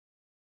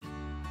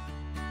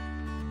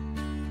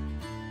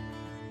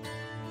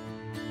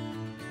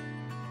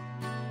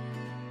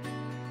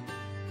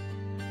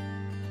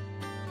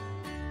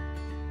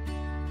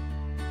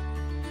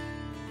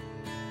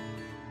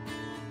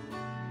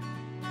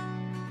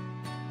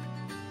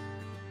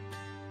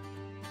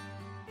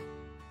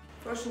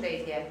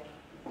Përshëndetje.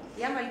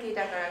 Jam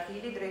Alketa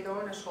Karakili,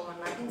 drejtore në shkollën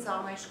Martin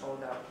Sama i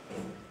Shkodër.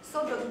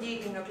 Sot do të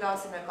ndjekim në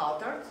klasën e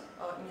 4,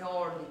 një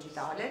orë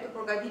digjitale, të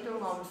përgatitur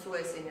nga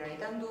mësuesi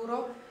Rita Nduro,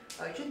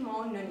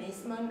 gjithmonë në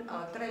nismën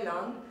 3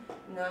 lëndë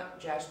në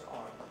 6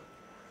 orë.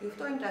 Ju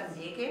ftojmë ta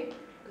ndjekim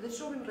dhe të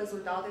shohim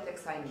rezultatet e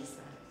kësaj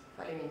nisme.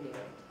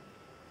 Faleminderit.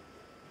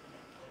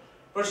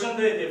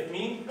 Përshëndetje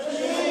fëmijë.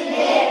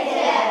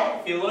 Përshëndetje.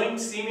 Fillojmë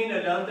mësimin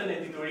në lëndën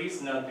e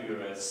diturisë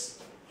natyrës.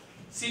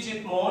 Si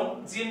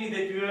gjithmonë, nxjerrni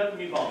detyrat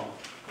mbi bankë.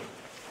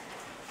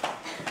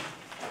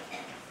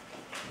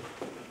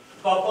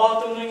 Ka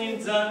patur në një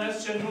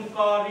nxënës që nuk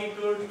ka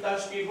arritur ta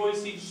shpjegoj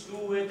si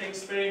duhet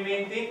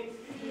eksperimenti?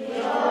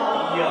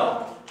 Jo.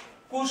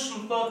 Kush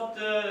më thot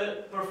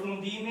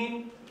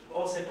përfundimin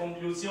ose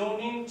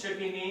konkluzionin që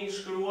keni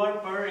shkruar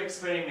për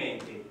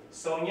eksperimentin?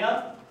 Sonja?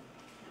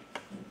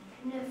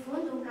 Në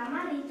fund unë kam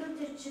arritur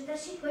që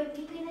të shikoj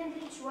pikën e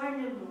ndriçuar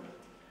në mur.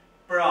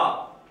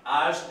 Pra, a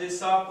është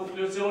disa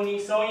konkluzioni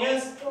i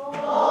Sonjës? Po!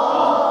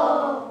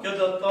 Kjo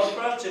do të thotë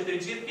pra që të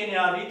gjithë keni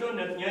arritur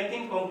në të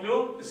njëjtin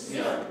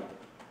konkluzion.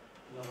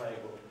 Në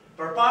rregull.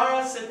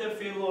 Përpara se të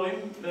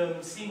fillojmë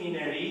mësimin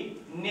e ri,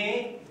 ne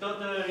do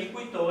të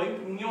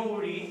rikujtojmë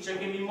njohuri që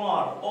kemi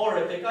marrë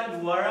orët e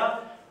kaluara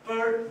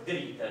për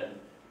dritën.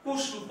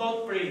 Kush më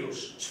thot për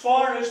jush,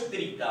 çfarë është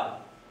drita?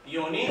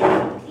 Joni?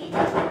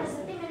 Drita është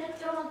reprezentimi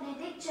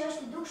elektromagnetik që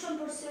është i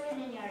dukshëm për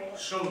syrin e njerit.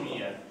 Shumë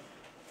mirë.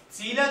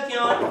 Cilat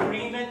janë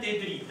burimet e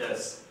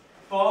dritës?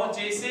 Po,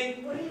 Gjesi?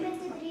 Burimet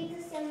e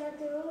dritës janë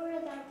natyrore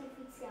dhe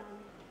artificiale.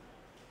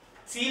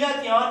 Cilat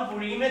janë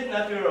burimet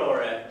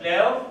natyrore?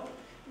 Kleo?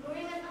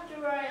 Burimet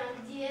natyrore janë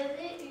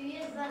dielli,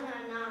 yjet dhe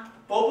hëna.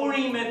 Po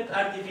burimet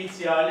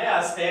artificiale,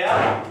 Astea?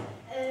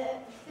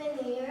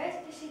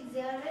 Fenirët,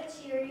 peshqzjarre,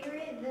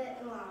 qiriri dhe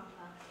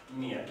llampa.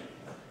 Mirë.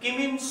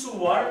 Kemi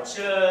mësuar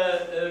që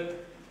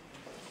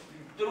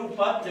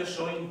trupat të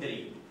shojnë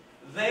dritë.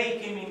 Dhe i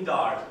kemi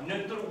ndarë në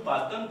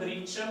trupat të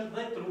ndritshëm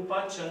dhe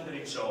trupat që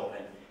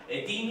ndriçohen.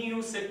 E dini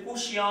ju se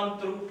kush janë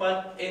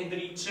trupat e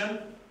ndritshëm?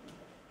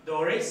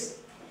 Doris?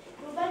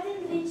 Trupat e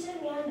ndritshëm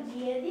janë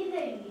dielli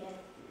dhe yjet,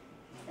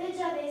 dhe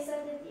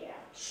gjavesat e tjera.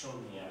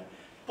 Shumë mirë.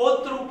 Po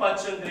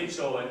trupat që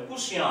ndriçohen,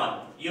 kush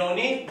janë?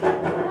 Joni?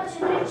 Trupat që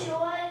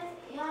ndriçohen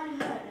janë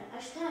hëna,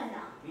 është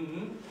hëna.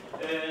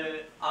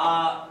 A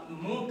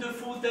mund të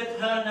futet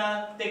hëna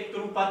tek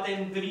trupat e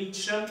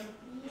ndritshëm?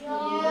 Jo.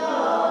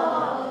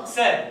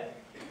 Pse?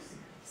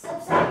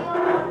 Sepse ajo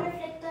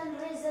reflekton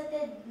rrezet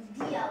e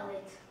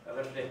diellit.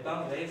 Reflekton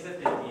rrezet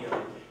e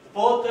diellit.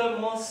 Po të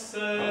mos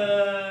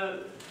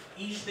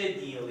ishte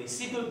dielli,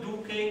 si do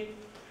dukej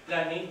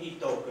planeti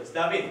Tokës?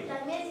 David?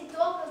 Planeti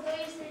Tokës do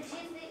ishte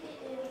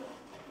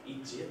i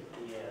gjithë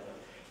tjerë.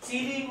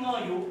 Cili nga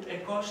ju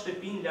e ka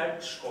shtëpinë larg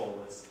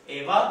shkollës?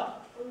 Eva?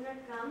 Unë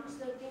kam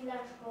shtëpinë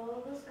larg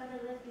shkollës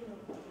 40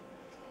 minuta.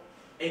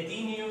 E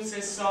dini ju se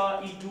sa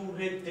i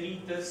duhet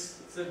dritës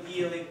së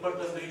diellit për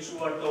të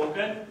ndriçuar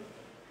tokën?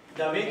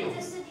 David?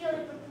 Dritës së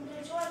diellit për të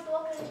ndriçuar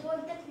tokën i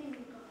duhen 8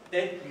 minuta.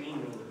 8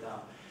 minuta.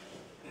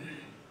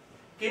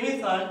 Kemi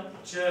thënë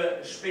që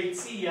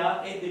shpejtësia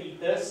e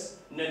dritës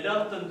në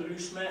lëndë të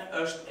ndryshme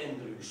është e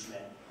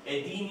ndryshme.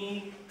 E dini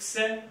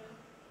pse?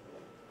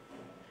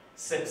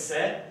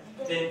 Sepse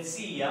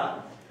tendencia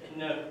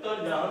në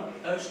këtë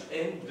lëndë është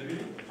e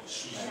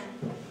ndryshme.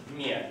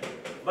 Mirë.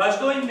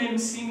 Vazhdojmë me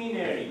mësimin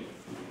e ri.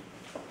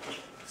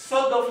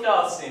 Sot do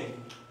flasim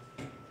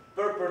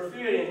për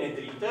përthyrjen e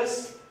dritës,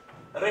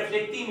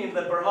 reflektimin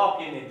dhe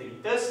përhapjen e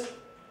dritës,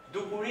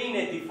 dukurinë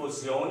e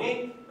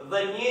difuzionit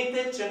dhe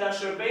mjetet që na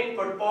shërbejnë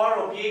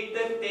përpara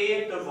objekte teje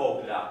të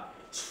vogla.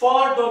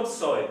 Çfarë do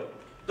mësojmë?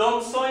 Do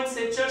mësojmë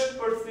se ç'është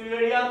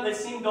përthyrja dhe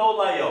si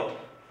ndodh ajo.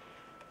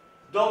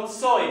 Do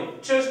mësojmë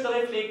ç'është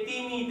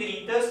reflektimi i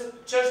dritës,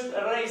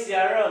 ç'është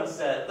rrezja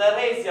rëndëse dhe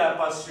rrezja e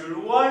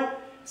pasqyruar,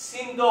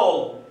 si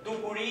ndodh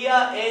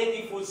dukuria e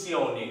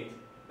difuzionit.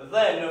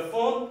 Dhe në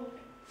fund,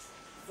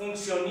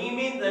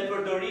 funksionimin dhe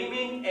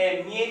përdorimin e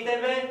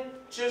mjeteve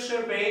që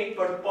shërbejnë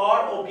për të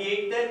parë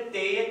objekte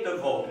teje të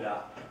vogla.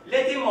 Le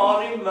t'i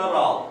marrim me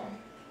radhë.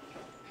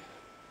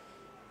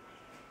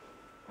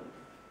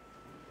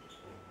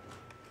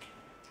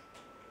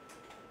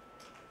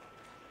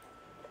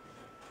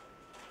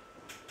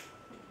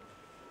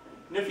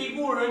 Në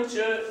figurën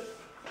që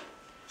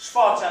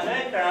shfaqja në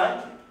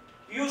ekran,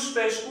 ju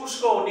shpesh ku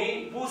shkoni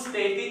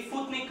buzëtetit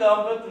futni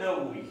këmbët në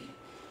ujë.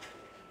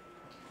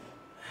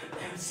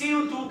 Si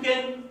ju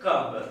duken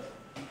këmbët?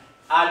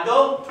 Aldo?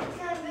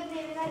 Këmbët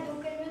e na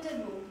duken më të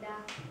vogla.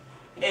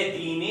 E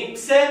dini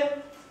pse?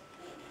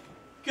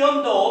 Kjo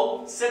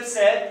ndodh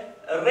sepse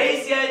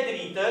rrezja e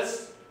dritës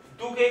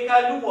duke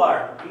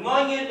kaluar nga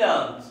një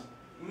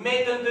lëndë me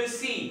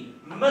tendësi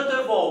më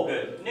të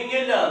vogël në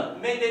një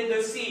lëndë me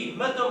tendësi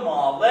më të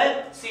madhe,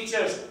 siç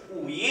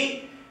është uji,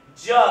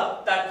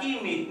 gjatë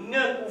takimit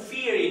në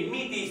kufirin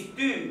midis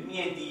dy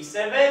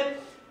mjediseve,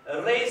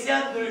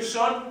 rrezja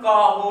ndryshon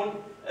kahun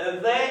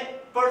dhe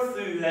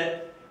përthyhet.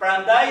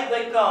 Prandaj dhe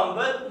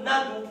këmbët na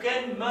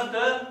duken më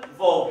të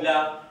vogla.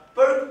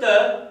 Për këtë,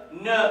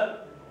 në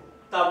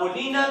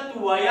Tavolinat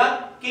tuaja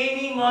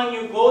keni nga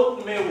një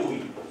gotë me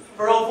ujë.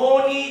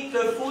 Provoni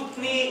të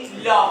futni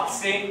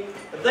lapsin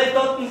dhe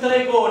do të më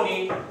tregoni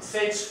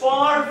se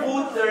çfarë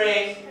fut re.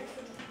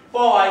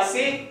 Po,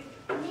 ajsi?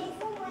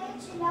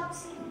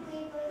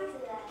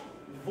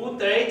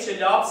 Fut re që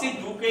lapsi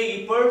duke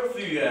i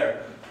përkthyer.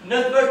 Në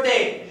të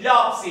vërtetë,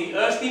 lapsi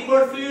është i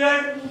përkthyer?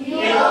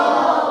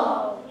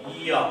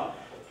 Jo.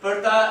 Për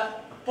ta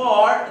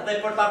parë dhe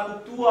për ta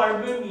kuptuar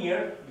më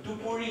mirë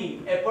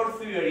dukurinë e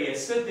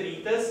përkthyerjes së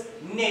dritës,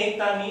 ne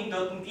tani do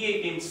të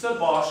ndjekim së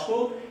bashku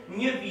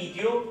një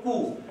video ku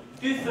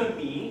dy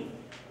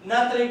fëmijë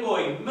na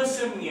tregojnë më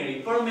së miri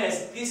përmes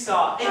disa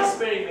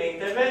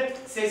eksperimenteve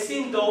se si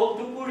ndodh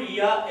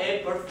dukuria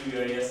e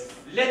përkthyerjes.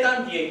 Le ta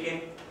ndjekim.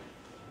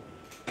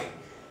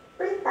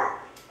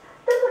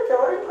 Të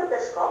përdorim këtë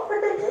shkop për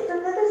të gjetur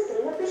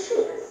vetësinë e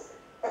pishinës.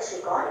 E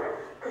shikon,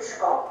 ky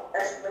shkop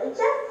është më i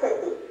gjatë se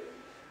ti.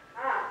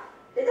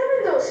 Le ta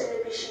vendosim në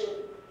pishinë.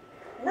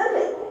 Në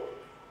rregull.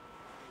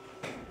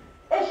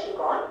 E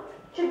shikon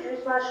që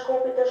gjysma e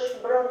shkopit është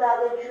brenda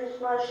dhe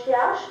gjysma është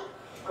jashtë,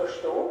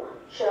 kështu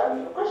që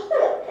nuk është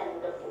e kënd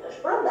të futesh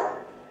brenda.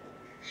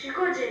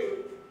 Shiko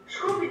Gjeni,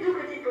 shkopi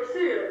duket i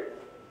përthyer.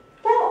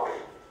 Po,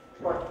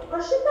 por nuk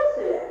është i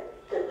përthyer,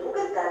 të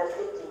duket nga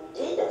reflektimi i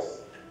dritës.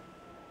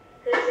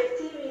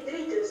 Reflektimi i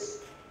dritës.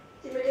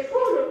 Ti më ke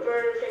folur për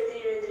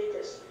reflektimin e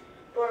dritës,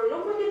 por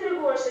nuk më ke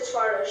treguar se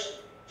çfarë është.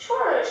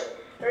 Çfarë është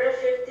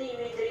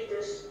reflektimi i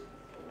dritës?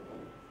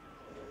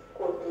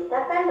 Kur drita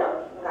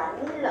kalon nga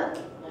një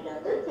lëndë në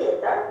lëndë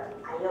tjetër,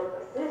 ajo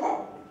përthyhet.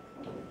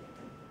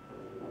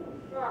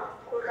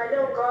 Kur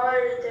kalon nga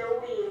ajrit e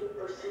ujit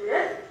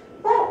përthyhet?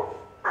 Po,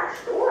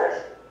 ashtu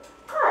është.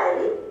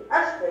 Ajri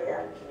është në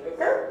lëndë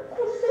tjetër,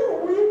 kurse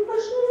uji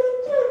është në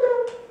lëndë tjetër.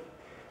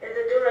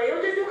 Edhe dora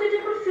jote duket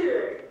e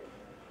përthyer.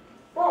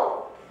 Po,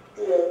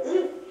 ti e di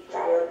që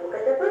ajo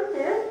duket e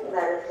përthyer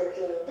nga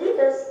reflektimi i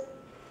dritës.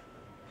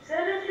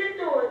 Pse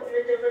reflektohet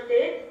me të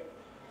vërtetë?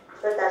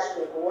 Për ta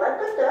shpjeguar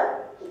këtë,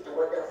 ti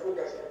duhet të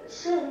futesh në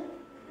pishinë.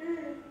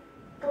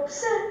 Po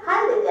pse?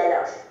 Hajde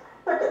djalosh,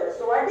 për të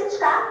mësuar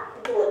diçka,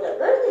 duhet të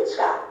bësh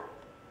diçka.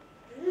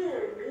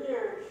 Mirë.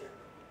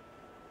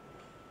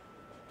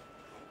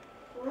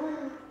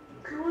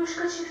 Ky ujë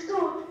është kaq i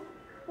ftohtë.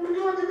 Unë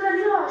dua të dal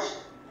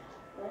jashtë.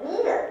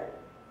 Mirë,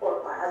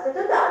 por para se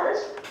të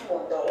dalësh,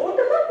 mundohu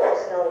të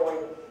përposh në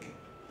ujë.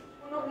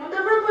 Unë nuk mund të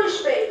vërpoj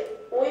shpejt.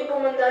 Uji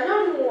po më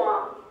ndalon mua.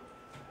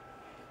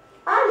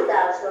 Hajde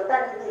ashtu,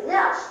 tani ti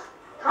jashtë.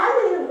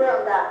 Hajde një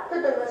brenda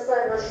të të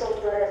mësoj më shumë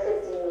të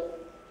reflektimi.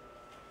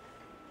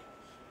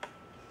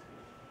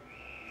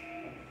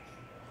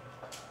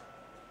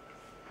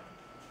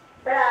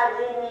 Pra,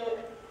 Gjini,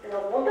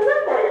 nuk mund të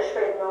vërpoj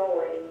shpejt në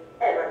ujë.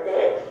 E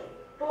vërtet?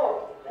 Po,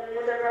 unë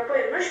mund të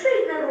vërpoj më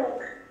shpejt në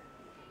rrugë.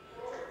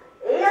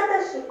 Eja të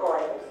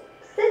shikojnë,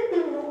 se ti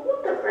nuk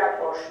mund të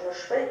vraposh më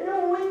shpejt në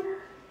ujë,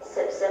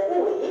 sepse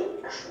uji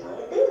është më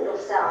i dendur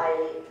se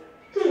ajri.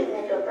 Ti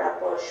mund të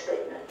vraposh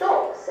shpejt në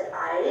tokë, se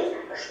ajri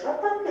është më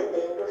pak i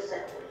dendur se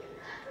uji.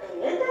 E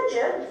njëjta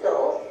gjë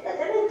ndodh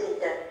edhe me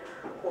dritën.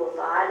 Kur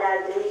vala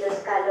e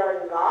dritës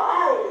kalon nga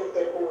ajri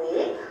tek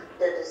uji,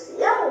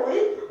 dëtësia e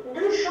ujit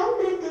ndryshon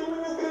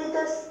drejtimin e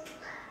dritës.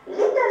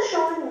 Le ta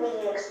shohim me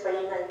një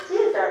eksperiment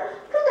tjetër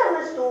për ta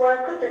mësuar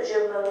këtë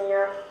gjë më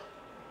mirë.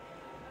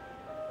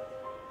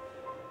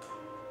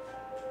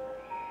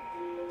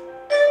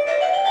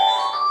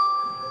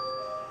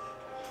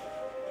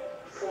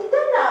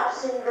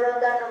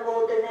 Brenda në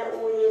botën e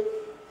ujit.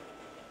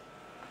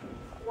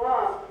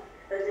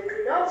 Edhe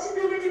ky lapsi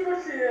duket i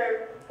përthyer.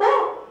 Po,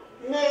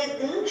 ne e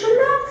dim që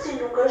lapsi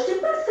nuk është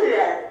i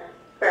përthyer.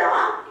 Pra,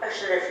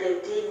 është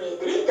reflektimi i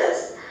dritës.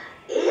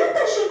 E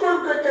të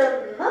shikojmë këtë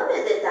më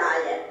me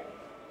detaje.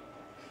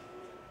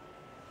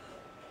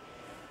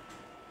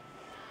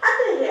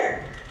 Atëherë,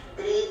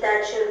 drita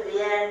që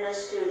vjen në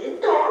syrin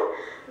ton,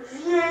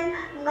 vjen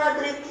nga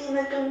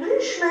drejtime të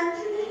ndryshme.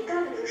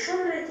 Drita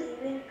ndryshon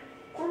drejtimin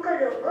kur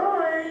kalon nga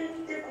ajri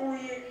tek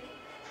uji.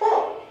 Po,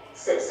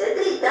 sepse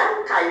drita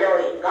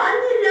kaloi nga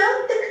një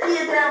lëndë tek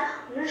tjetra,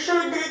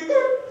 ndryshoi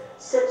drejtim,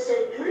 sepse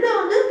dy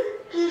lëndët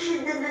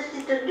kishin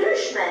dëndësi të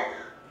ndryshme.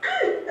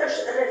 Ky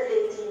është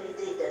reflektimi i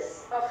dritës.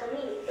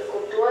 Fëmijë, e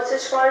kuptuat se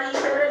çfarë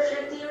ishte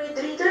reflektimi i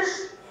dritës?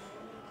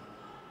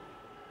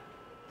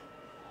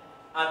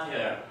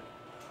 Atëherë,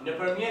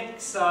 nëpërmjet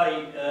kësaj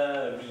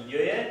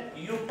videoje,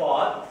 ju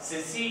pat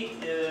se si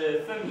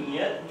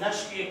fëmijët na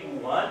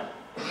shpjeguan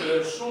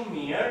shumë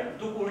mirë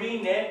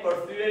dukurinë e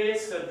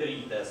përthyerjes së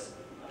dritës.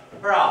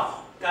 Pra,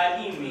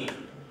 kalimi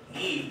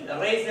i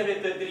rrezeve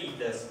të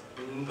dritës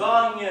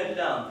nga një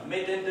lëndë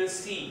me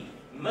dëndësi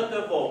më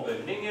të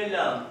vogël në një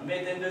lëndë me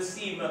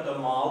dëndësi më të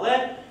madhe,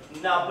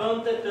 na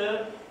bënte të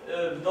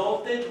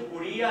ndodhte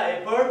dukuria e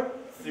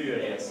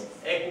përthyerjes.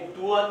 E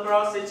kuptuat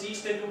pra se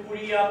ç'ishte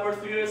dukuria e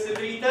përthyerjes së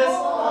dritës?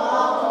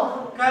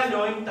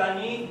 Kalojmë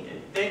tani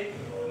tek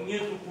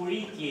një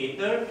dukuri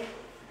tjetër.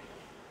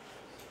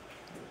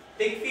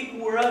 Tek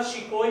figura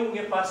shikojmë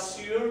një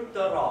pasqyrë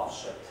të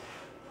rrafshët.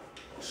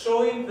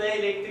 Shohim dhe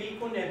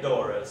elektrikun e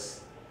dorës.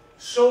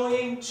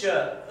 shohim që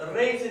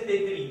rrezet e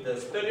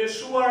dritës të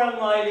lëshuara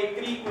nga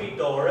elektriku I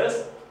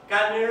dorës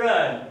kanë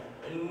rënë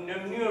në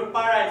mënyrë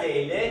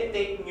paralele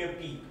tek një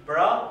pikë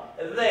pra,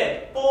 dhe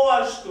po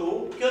ashtu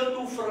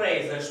këtu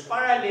frezësh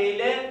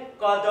paralele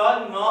ka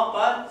dalë nga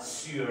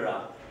pasyra.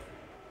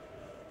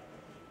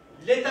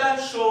 Le ta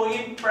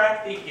shohim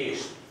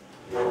praktikisht.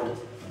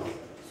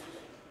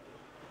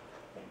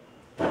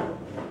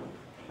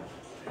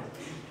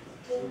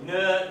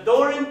 Në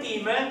dorën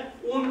time,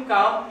 unë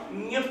kam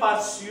një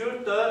pasyrë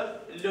të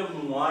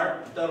lëmuar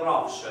të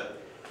rrafshët.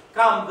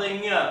 Kam dhe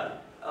një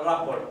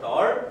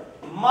raportor,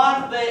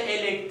 marr dhe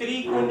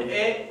elektrikun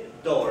e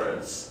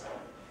dorës.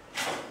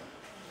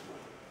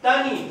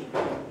 Tani,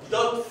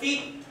 do të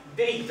fik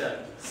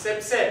dritën,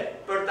 sepse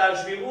për ta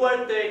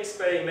zhvilluar të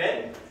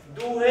eksperiment,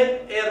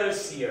 duhet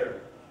errësirë.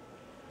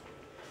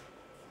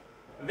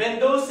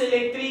 Vendos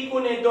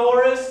elektrikun e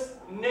dorës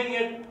në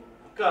një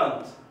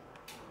kënd.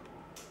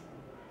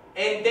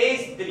 E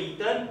ndez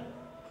dritën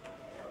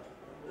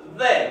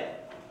dhe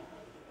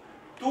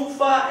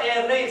tufa e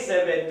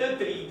rrezeve të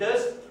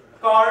dritës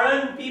ka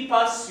rënë mbi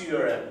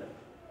pasyrën.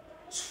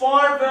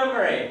 Çfarë vëm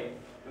re?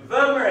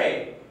 Vëm re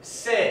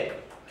se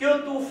kjo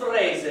tufë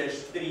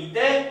rrezesh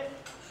drite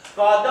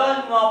ka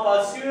dalë nga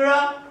pasyra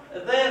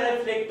dhe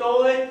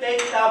reflektohet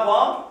tek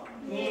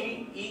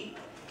tavani I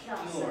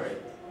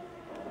murit.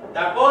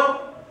 Dakor?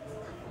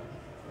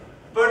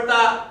 Për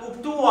ta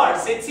kuptuar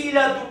se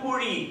cila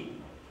dukuri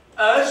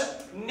është,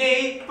 ne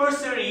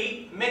përsëri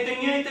me të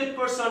njëjtët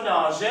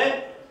personazhe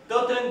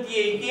do të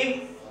ndjekim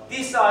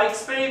disa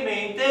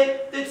eksperimente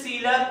të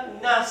cilat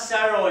na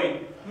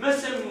sqarojnë më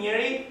së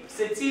miri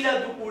se cila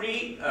dukuri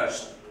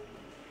është.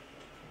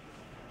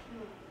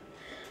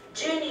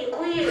 Gjeni,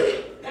 ku jeni?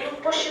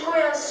 Nuk po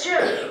shikoj asgjë.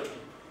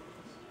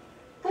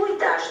 Po I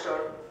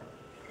dashur,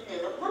 ne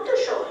nuk mund të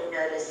shohim në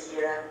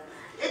errësira.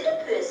 Le të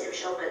pyesim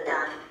shokët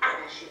tanë, a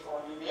na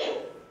shikoni ne?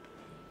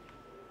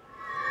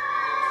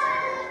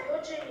 Jo,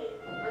 Gjeni,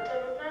 ata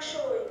nuk na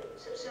shohin,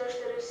 sepse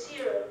është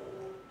errësirë.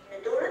 Në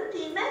dorën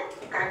time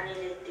ka një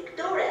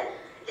detektore.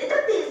 Le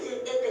ta bezim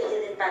e të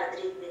hedhim pak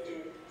dritë me ty.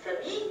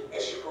 Fëmijë,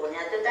 e shikoni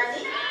atë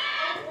tani?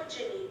 Po,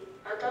 Gjeni,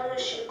 ata më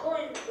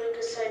shikojnë për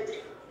kësaj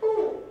dritë.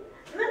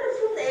 Më në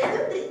fund e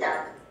hedhëm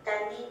dritat.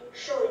 Tani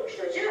shohim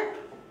çdo gjë.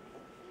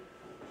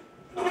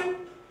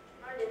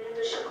 Ne mund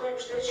të shikojmë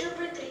çdo gjë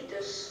për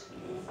dritës.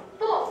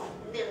 Po,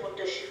 ne mund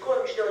të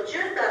shikojmë çdo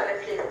gjë nga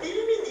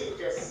reflektimi I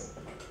dritës.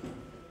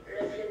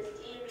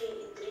 Reflektimi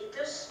I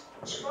dritës,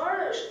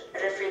 çfarë është?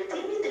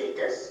 Reflektimi I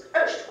dritës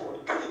është kur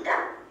drita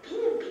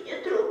bie mbi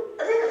një trup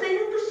dhe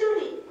kthehet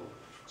përsëri.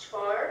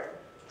 Çfarë?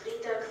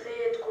 Drita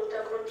kthehet kur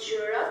takon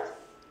gjërat?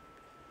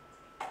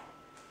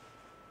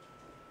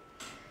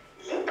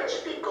 Le ta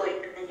shpjegoj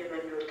në një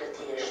mënyrë të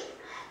thjeshtë.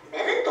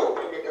 Merre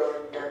topin në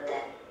dorën tënde.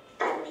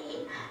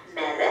 Tani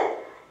merre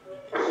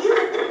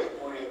hidhe drejt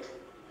murit.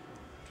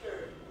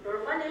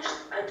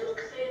 Normalisht, ai do të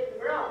kthehet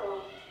mbrapa.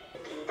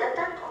 Drita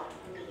takon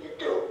mbi një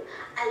trup.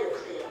 Ajo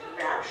kthehet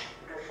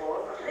mbrapsht në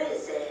formë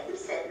rreze,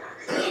 sepse nga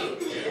kthimi I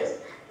dritës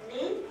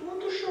ne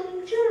mund të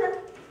shohim gjërat.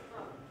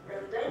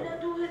 Prandaj na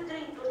duhet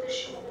dritë për të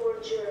shikuar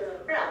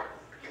gjërat. Pra,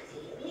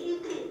 kthimi I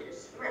dritës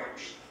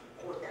mbrapsht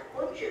kur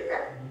takon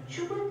gjërat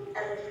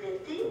quhet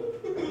reflektim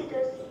I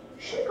dritës.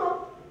 Shiko,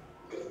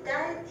 drita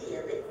e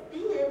diellit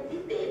bie mbi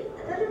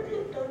pemë dhe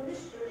reflekton në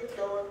syrin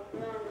tonë.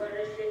 Nga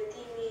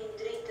reflektimi I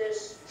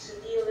dritës së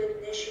diellit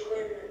ne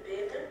shikojmë në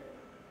pemën.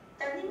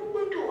 Tani më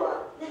kujtua,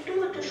 ne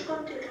duhet të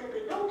shkojmë te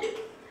klubi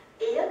notit.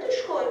 Eja të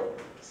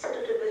shkojmë, se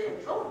do të bëhem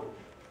vonë.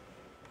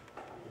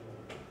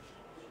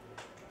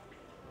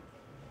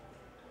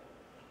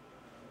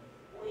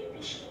 Uji I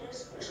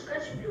pishinës është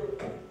kaq blu,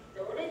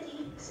 dhe unë e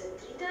di se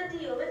drita e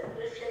diellit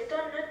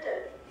reflekton në të.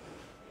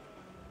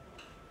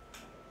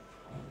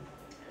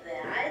 Dhe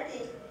a e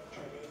di që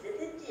rrezet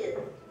e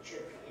diellit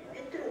që vijnë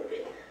me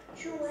trupin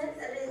quhen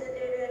rrezet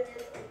e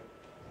rënjës.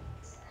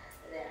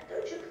 Dhe ato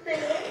që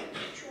kthehen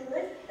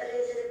quhen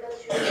rrezet e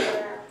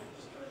pasyrave.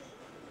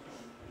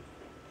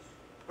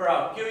 Pra,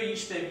 kjo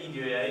ishte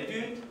videoja e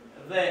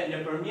dytë dhe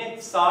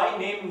nëpërmjet saj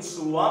ne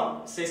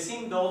mësuam se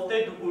si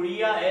ndodhte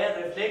dukuria e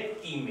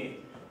reflektimit.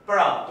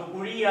 Pra,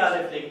 dukuria e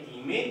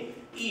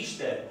reflektimit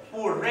ishte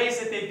kur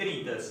rrezet e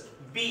dritës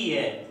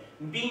bien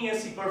mbi një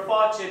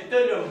sipërfaqe të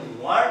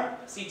lëmuar,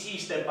 siç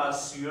ishte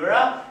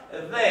pasyra,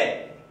 dhe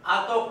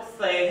ato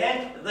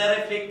kthehen dhe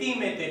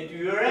reflektimet e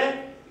tyre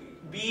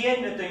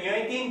bien në të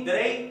njëjtin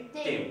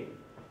drejtim.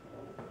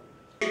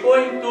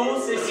 Shikojmë këtu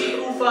se si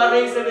tufa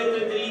rrezeve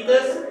të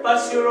dritës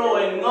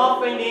pasqyrohen nga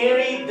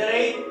feneri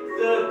drejt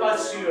të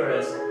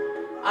pasqyrës.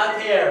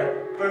 Atëherë,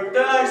 për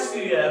këtë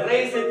arsye,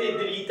 rrezet e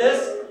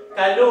dritës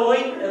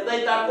kalojnë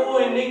dhe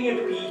takohen në një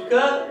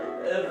pikë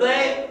dhe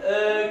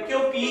kjo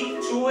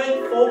pikë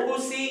quhet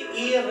fokusi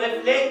I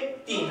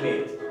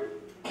reflektimit.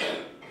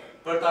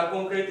 Për ta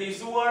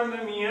konkretizuar më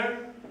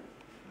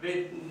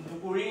mirë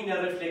dukurinë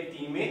e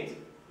reflektimit,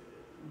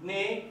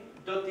 ne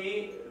do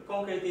t'i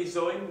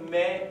konkretizojmë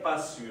me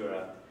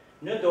pasyra.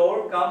 Në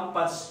dorë kam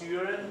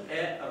pasyrën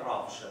e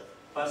rrafshët.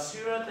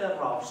 Pasyrat e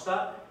rrafshta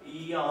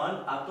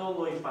janë ato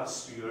lloj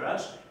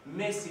pasyrash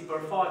me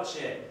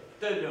sipërfaqe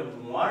të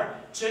lëmuar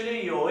që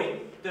lejojnë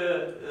të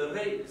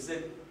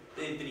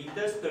rrezet e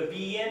dritës të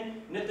bien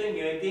në të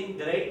njëjtin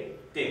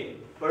drejtim.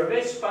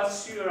 Përveç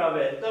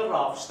pasyrave të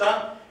rrafshta,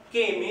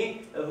 kemi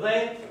dhe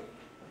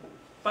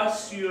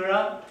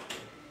pasyra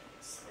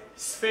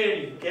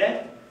sferike,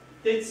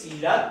 të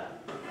cilat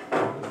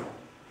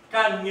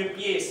kanë një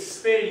pjesë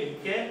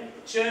sferike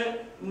që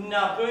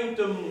na bëjnë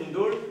të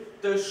mundur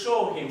të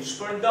shohim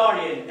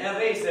shpërndarjen e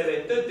rrezeve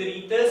të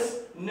dritës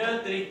në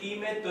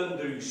drejtime të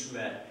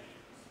ndryshme.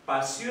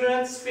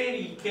 Pasyrat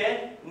sferike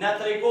na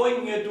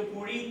tregojnë një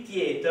dukuri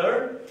tjetër,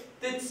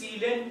 të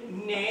cilën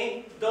ne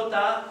do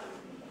ta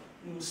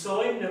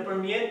mësojmë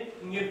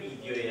nëpërmjet një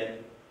videoje.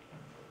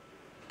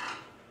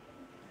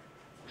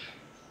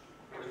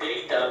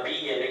 Drita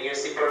bie në një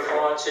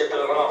sipërfaqe të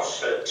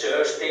rrafshët që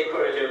është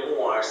tepër e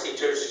lëmuar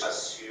siç është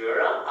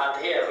pasyra,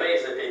 atëherë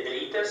rrezet e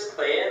dritës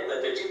kthehen dhe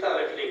të gjitha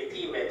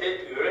reflektimet e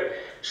tyre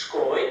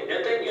shkojnë në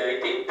të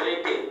njëjtin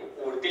drejtim.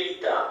 Kur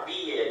drita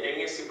bie në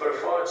një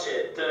sipërfaqe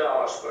të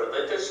ashpër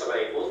dhe të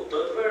çrregullt, do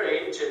të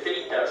vërejmë që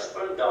drita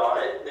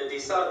shpërndahet në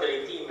disa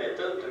drejtime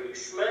të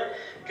ndryshme.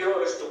 Kjo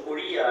është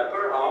dukuria e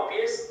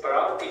përhapjes,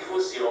 pra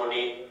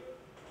difuzioni.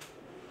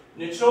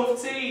 Në qoftë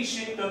se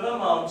ishit të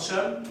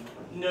vëmendshëm,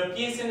 në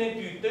pjesën e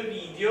dytë të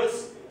videos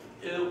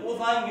u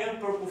dha një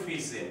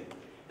përkufizim.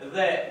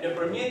 Dhe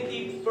nëpërmjet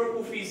këtij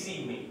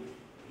përkufizimi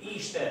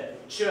ishte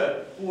që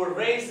kur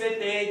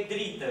rrezet e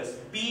dritës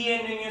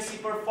bien në një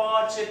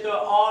sipërfaqe të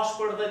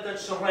ashpër dhe të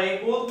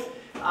çrregullt,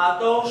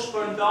 ato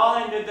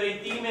shpërndahen në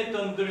drejtime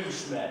të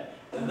ndryshme.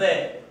 Dhe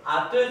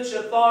atë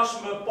që thash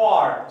më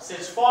parë, se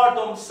çfarë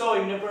do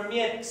mësojmë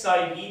nëpërmjet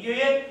kësaj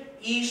videoje,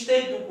 ishte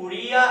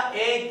dukuria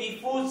e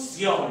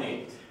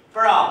difuzionit.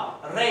 Pra,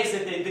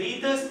 rrezet e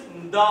dritës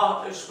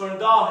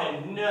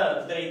shpërndahen në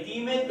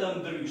drejtime të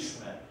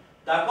ndryshme.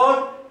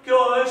 Dakor? Kjo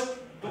është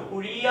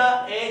dukuria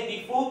e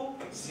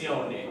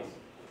difuzionit.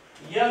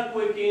 Ja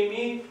ku e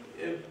kemi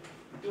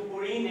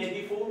dukurinë e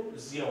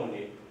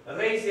difuzionit.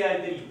 Rrezja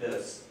e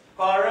dritës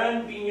ka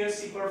rënë mbi një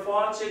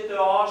sipërfaqe të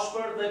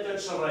ashpër dhe të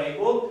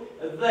çrregullt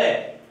dhe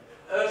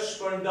është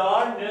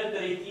shpërndar në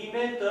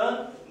drejtime të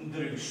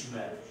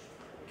ndryshme.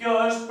 Kjo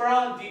është pra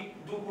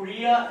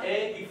dukuria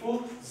e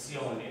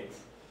difuzionit.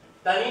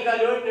 Tani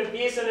kalojmë në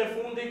pjesën e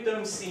fundit të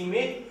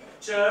mësimit,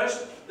 që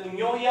është të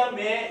njohja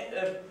me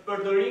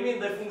përdorimin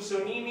dhe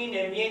funksionimin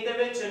e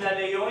mjeteve që na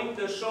lejojnë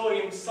të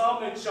shohim sa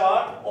më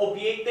qartë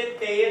objekte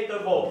teje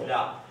të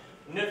vogla.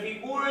 Në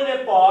figurën e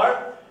parë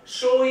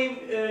shohim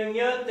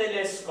një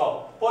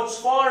teleskop. Po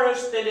çfarë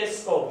është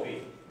teleskopi?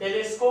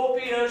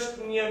 Teleskopi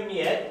është një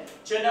mjet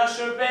që na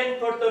shërben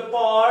për të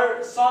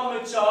parë sa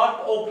më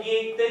qartë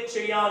objektet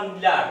që janë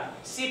larg,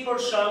 si për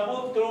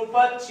shembull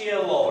trupat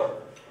qiellor.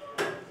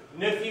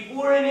 Në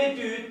figurën e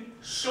dytë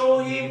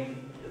shohim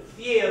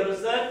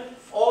thjerrëzën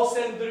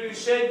ose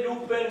ndryshe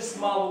lupën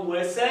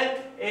smalluese,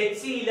 e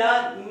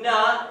cila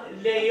na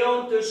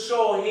lejon të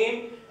shohim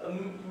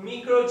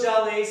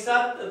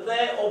mikrogjallësat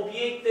dhe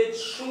objektet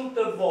shumë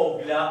të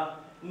vogla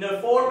në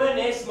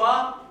formën e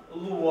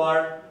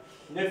smalluar.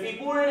 Në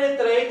figurën e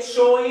tretë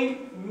shohim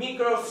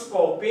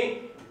mikroskopin,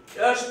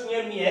 është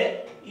një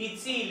mjet i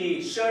cili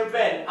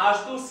shërben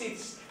ashtu si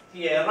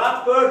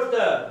tjera për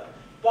të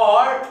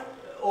parë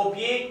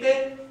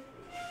objektet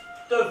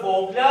të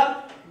vogla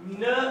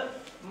në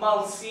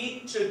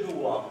mallësitë që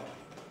duam.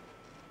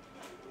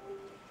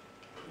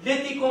 Le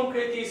t'i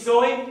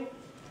konkretizojmë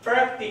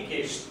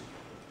praktikisht.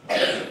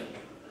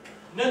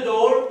 Në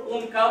dorë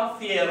unë kam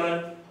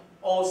thjerrën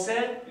ose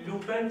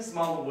lupën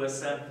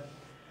smalluese.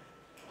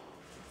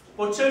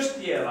 Po ç'është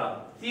thjerra?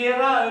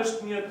 Thjerra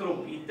është një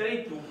trup i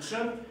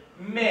drejtukshëm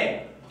me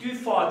dy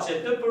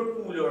faqe të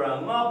përkulura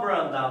nga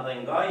brenda dhe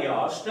nga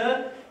jashtë,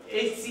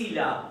 e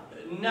cila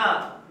na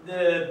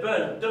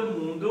bën të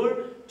mundur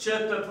që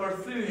të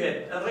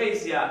përthyhet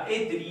rrezja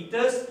e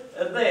dritës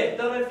dhe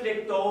të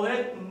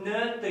reflektohet në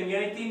të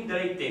njëjtin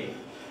drejtim.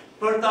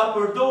 Për ta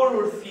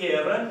përdorur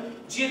thjerrën,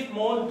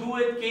 gjithmonë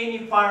duhet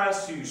keni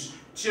parasysh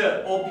që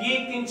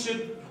objektin që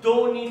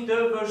doni të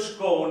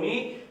vëzhgoni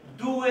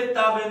duhet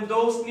ta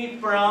vendosni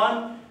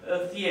pranë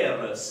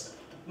thjerrës,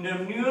 në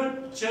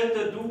mënyrë që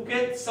të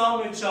duket sa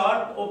më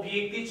qartë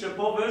objekti që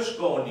po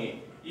vëzhgoni.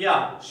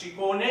 Ja,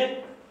 shikoni,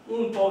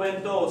 unë po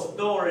vendos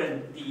dorën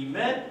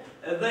time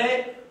dhe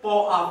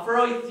po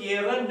afroj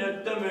thjerrën në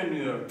këtë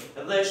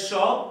mënyrë dhe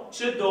shoh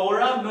që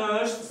dora më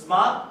është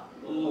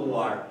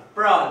zmadluar.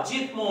 Pra,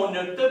 gjithmonë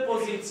në këtë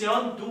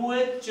pozicion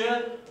duhet që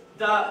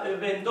ta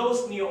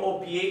vendosni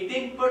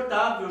objektin për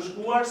ta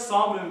vëzhguar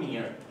sa më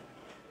mirë.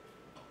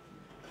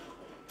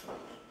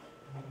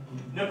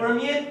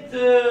 Nëpërmjet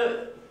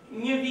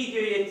një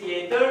videoje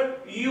tjetër,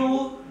 ju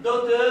do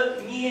të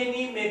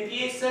njiheni me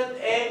pjesët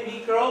e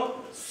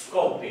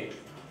mikroskopit.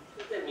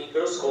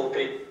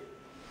 Mikroskopit.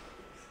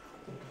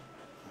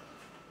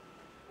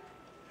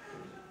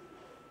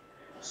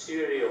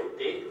 Syri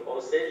optik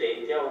ose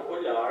lentja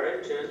okulare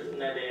që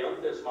në lejon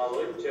të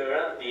smallojmë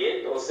gjëra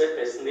 10 ose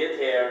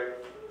 15 herë.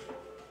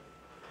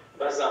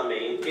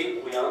 bazamenti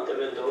ku janë të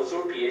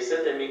vendosur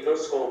pjesët e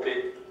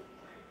mikroskopit.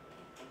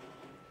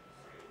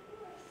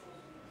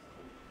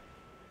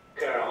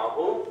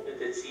 Krahu, në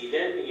të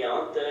cilën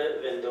janë të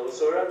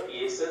vendosura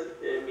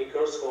pjesët e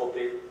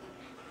mikroskopit.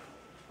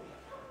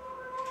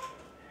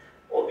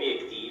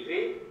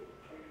 Objektivi,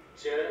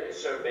 që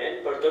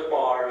shërben për të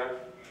parë.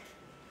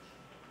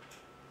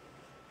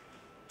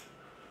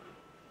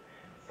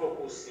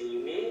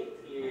 Fokusimi,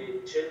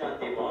 që na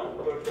ndihmon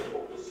për të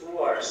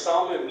fokusuar sa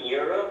më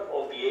mirë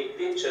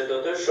objektin që do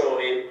të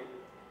shohim.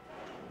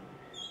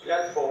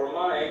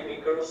 Platforma e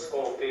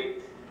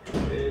mikroskopit,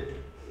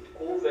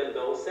 ku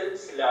vendoset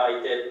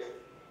slajdet,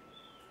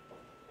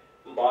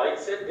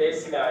 mbajtëset e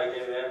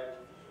slajdeve.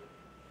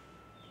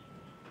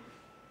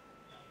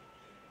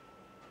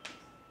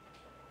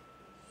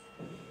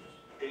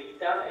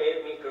 Drita e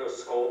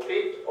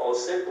mikroskopit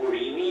ose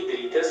burimi i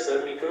dritës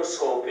së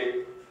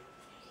mikroskopit.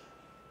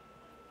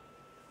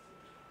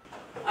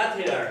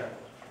 Atëherë,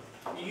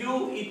 ju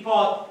i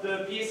pat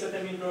pjesët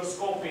e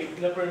mikroskopit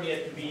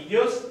nëpërmjet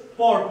videos,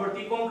 por për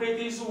t'i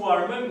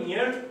konkretizuar më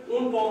mirë,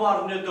 unë po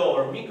marr në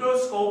dorë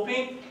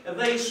mikroskopin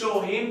dhe i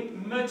shohim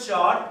më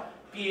qartë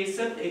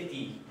pjesët e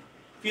tij.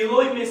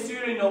 Filloj me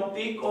syrin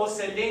optik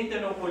ose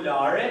lentën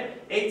okulare,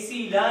 e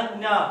cila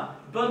na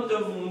bën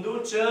të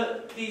mundur që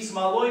t'i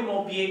smallojmë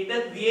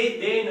objektet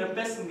 10 deri në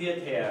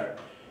 15 herë.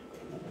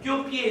 Kjo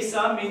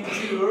pjesa me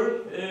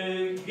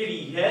ngjyrë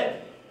grihe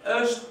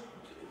është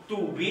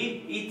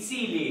tubi i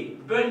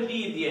cili bën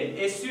lidhjen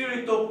e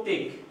syrit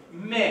optik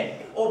me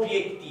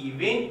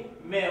objektivin,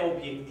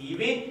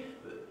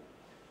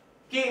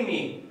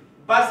 kemi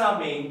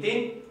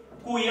bazamentin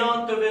ku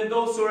janë të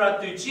vendosura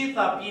të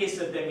gjitha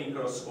pjesët e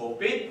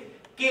mikroskopit,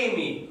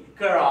 kemi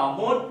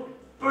krahun,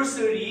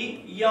 përsëri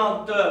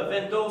janë të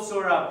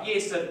vendosura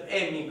pjesët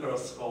e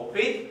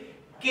mikroskopit,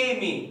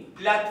 kemi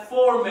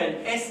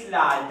platformën e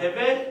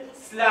slajdeve,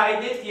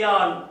 slajdet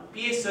janë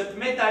pjesët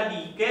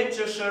metalike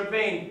që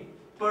shërbejnë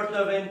për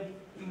të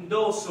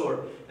vendosur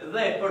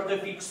dhe për të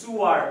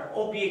fiksuar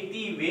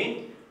objektivin,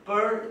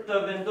 për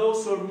të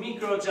vendosur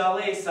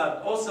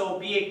mikrogjallësat ose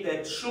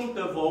objektet shumë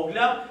të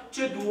vogla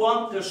që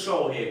duam të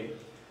shohim.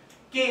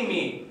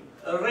 Kemi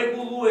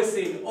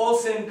rregulluesin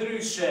ose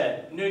ndryshe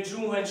në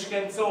gjuhën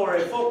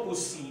shkencore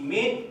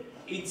fokusimin,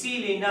 i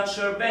cili na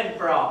shërben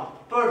pra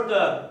për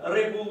të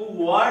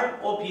rregulluar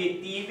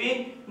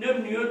objektivin në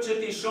mënyrë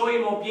që t'i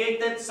shohim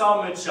objektet sa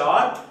më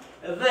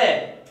qartë dhe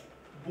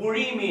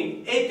burimin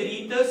e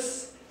dritës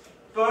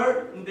për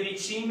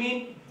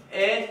ndriçimin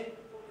e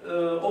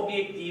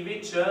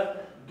objektivit që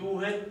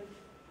duhet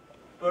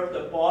për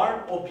të parë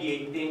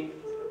objektin.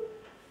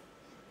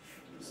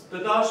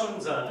 Të dashur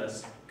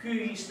nxënës, ky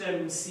ishte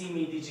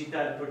mësimi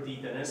digjital për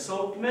ditën e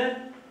sotme.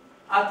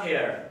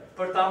 Atëherë,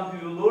 për ta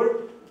mbyllur,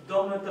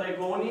 do më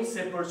tregoni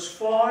se për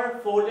çfarë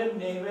folëm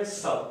neve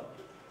sot.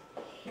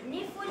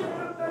 Ne folëm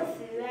për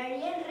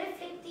përthyerjen,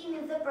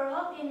 reflektimin dhe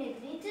përhapjen e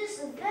dritës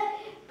dhe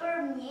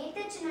për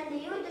mjetet që na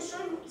lejojnë të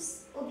shohim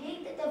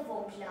objektet e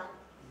vogla.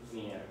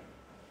 Mirë.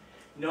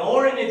 Në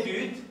orën e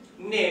dytë,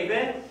 neve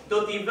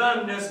do t'i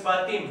vëmë në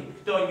zbatim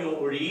këto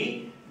njohuri,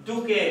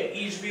 duke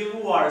i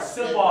zhvilluar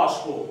së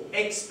bashku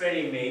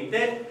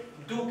eksperimentet,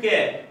 duke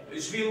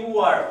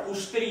zhvilluar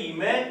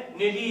ushtrime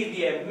në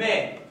lidhje me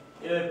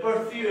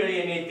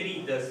përthyerjen e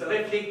dritës,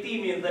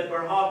 reflektimin dhe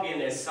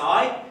përhapjen e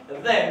saj,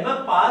 dhe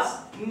më pas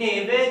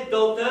neve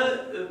do të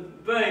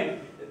bëjmë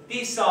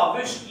disa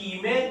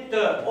vëshkime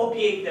të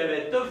objekteve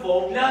të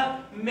vogla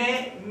me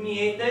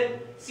mjetet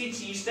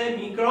siç ishte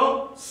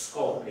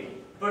mikroskopi.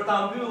 Për ta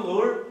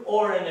mbyllur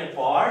orën e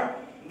parë,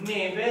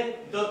 neve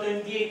do të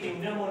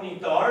ndjekim në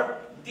monitor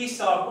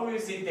disa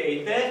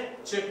kuriozitete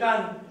që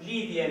kanë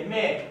lidhje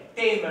me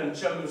temën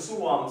që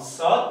mësuam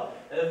sot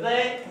dhe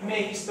me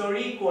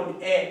historikun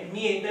e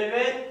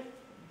mjeteve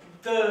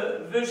të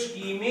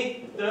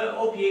vëshkimit të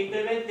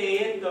objekteve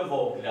të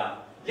vogla.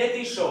 Le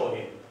t'i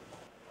shohim.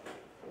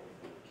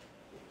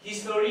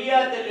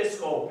 Historia e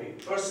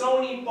teleskopit.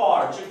 Personi i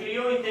parë që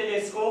krijoi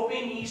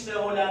teleskopin ishte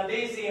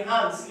holandezi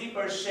Hans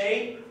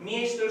Lippershey,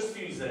 mjeshtër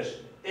syzesh.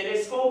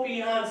 Teleskopi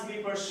i Hans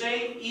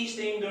Lippershey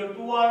ishte i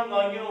ndërtuar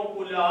nga një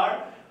okular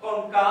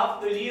konkav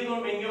të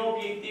lidhur me një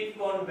objektiv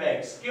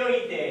konveks. Kjo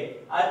ide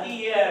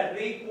atij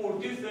erdhi kur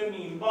dy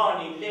fëmijë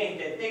mbanin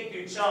lente tek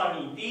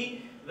dyqani i tij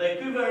dhe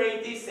ky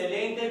vëreti se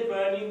lentet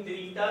bënin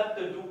drita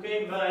të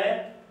dukej më e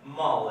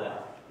madhe.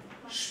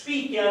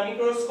 Shpikja e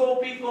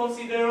mikroskopit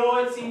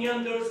konsiderohet si një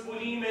ndër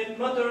zbulimet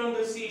më të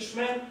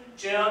rëndësishme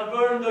që janë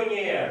bërë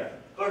ndonjëherë.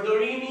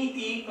 Përdorimi i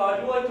tij ka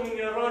luajtur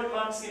një rol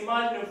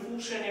maksimal në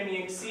fushën e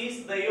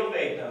mjekësisë dhe jo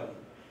vetëm.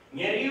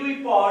 Njeriu i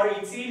parë i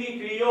cili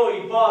krijoi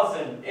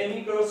bazën e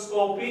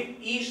mikroskopit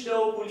ishte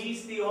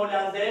okulisti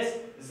holandez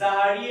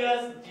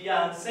Zacharias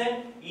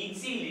Jansen, i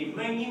cili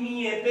më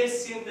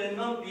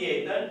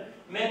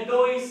 1590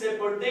 mendoi se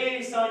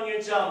përderisa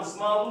një xham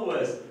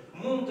smallues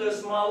mund të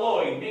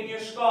smallojë në një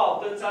shkallë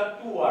të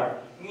caktuar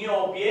një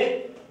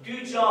objekt, dy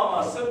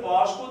xhama së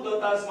bashku do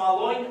ta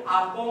smallojnë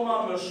akoma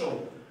më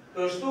shumë.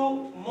 Kështu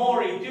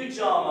mori 2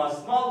 gjama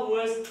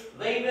smallues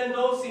dhe i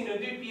vendosi në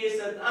 2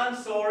 pjesët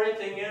anësore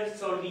të një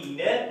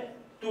soline,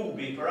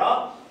 tubi pra,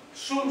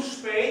 shumë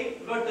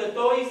shpejt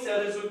vërtetoi se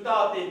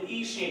rezultatet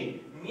ishin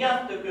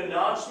mjaft të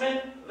kënaqshme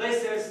dhe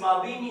se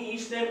smallimi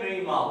ishte më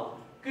i madh.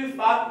 Ky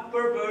fakt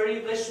përbëri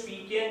dhe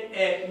shpikjen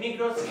e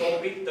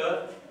mikroskopit të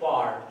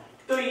parë.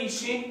 Këto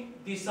ishin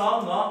disa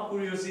nga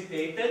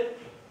kuriozitetet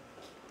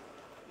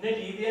në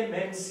lidhje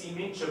me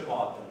mësimin që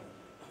patëm.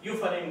 Ju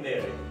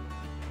faleminderit.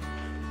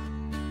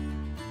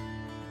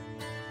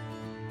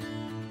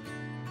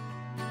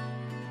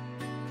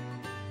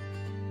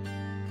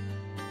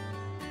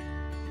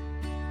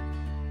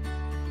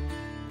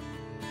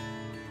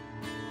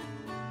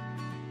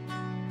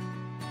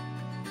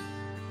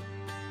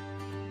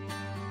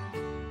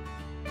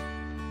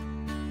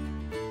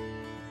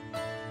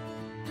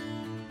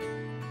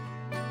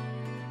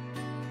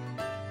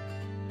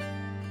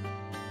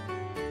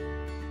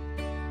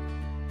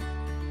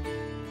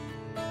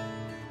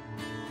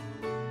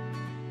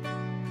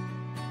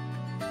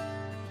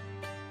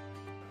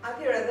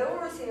 Atyre dhe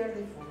orës i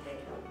erdhi fundi.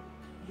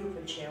 Ju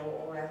pëlqeu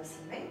ora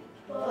mësimi?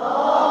 Po!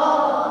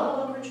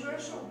 Më pëlqeu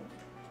shumë.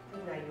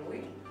 Puna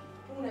juaj,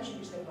 puna që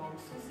kishte bërë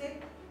mësuesi,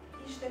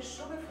 ishte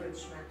shumë e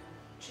frytshme.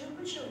 Ç'ju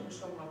pëlqeu më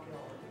shumë nga kjo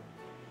orë?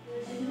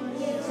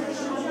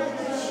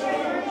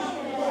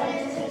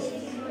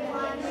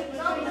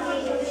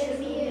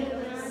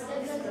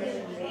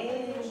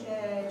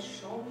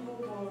 Shumë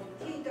bukur.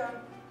 Tjetër.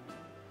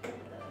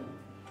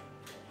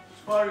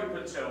 Çfarë ju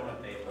pëlqeu më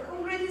tepër?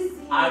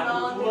 Konkretizimi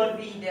në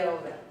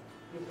videove.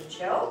 Ju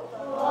pëlqeu?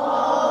 Po!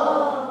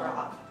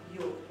 Pra,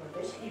 ju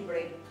përveç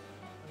libri,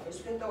 përveç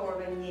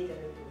fletorëve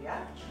mjeteve tuaja,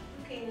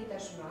 keni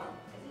tashmë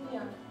edhe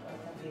një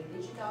tabletë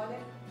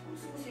digjitale, ku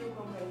mësuesi ju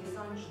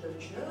konkretizon çdo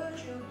gjë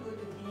që ju duhet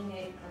të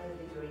dini në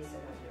diturisë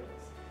e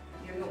natyrës.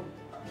 Ju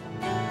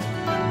lutem.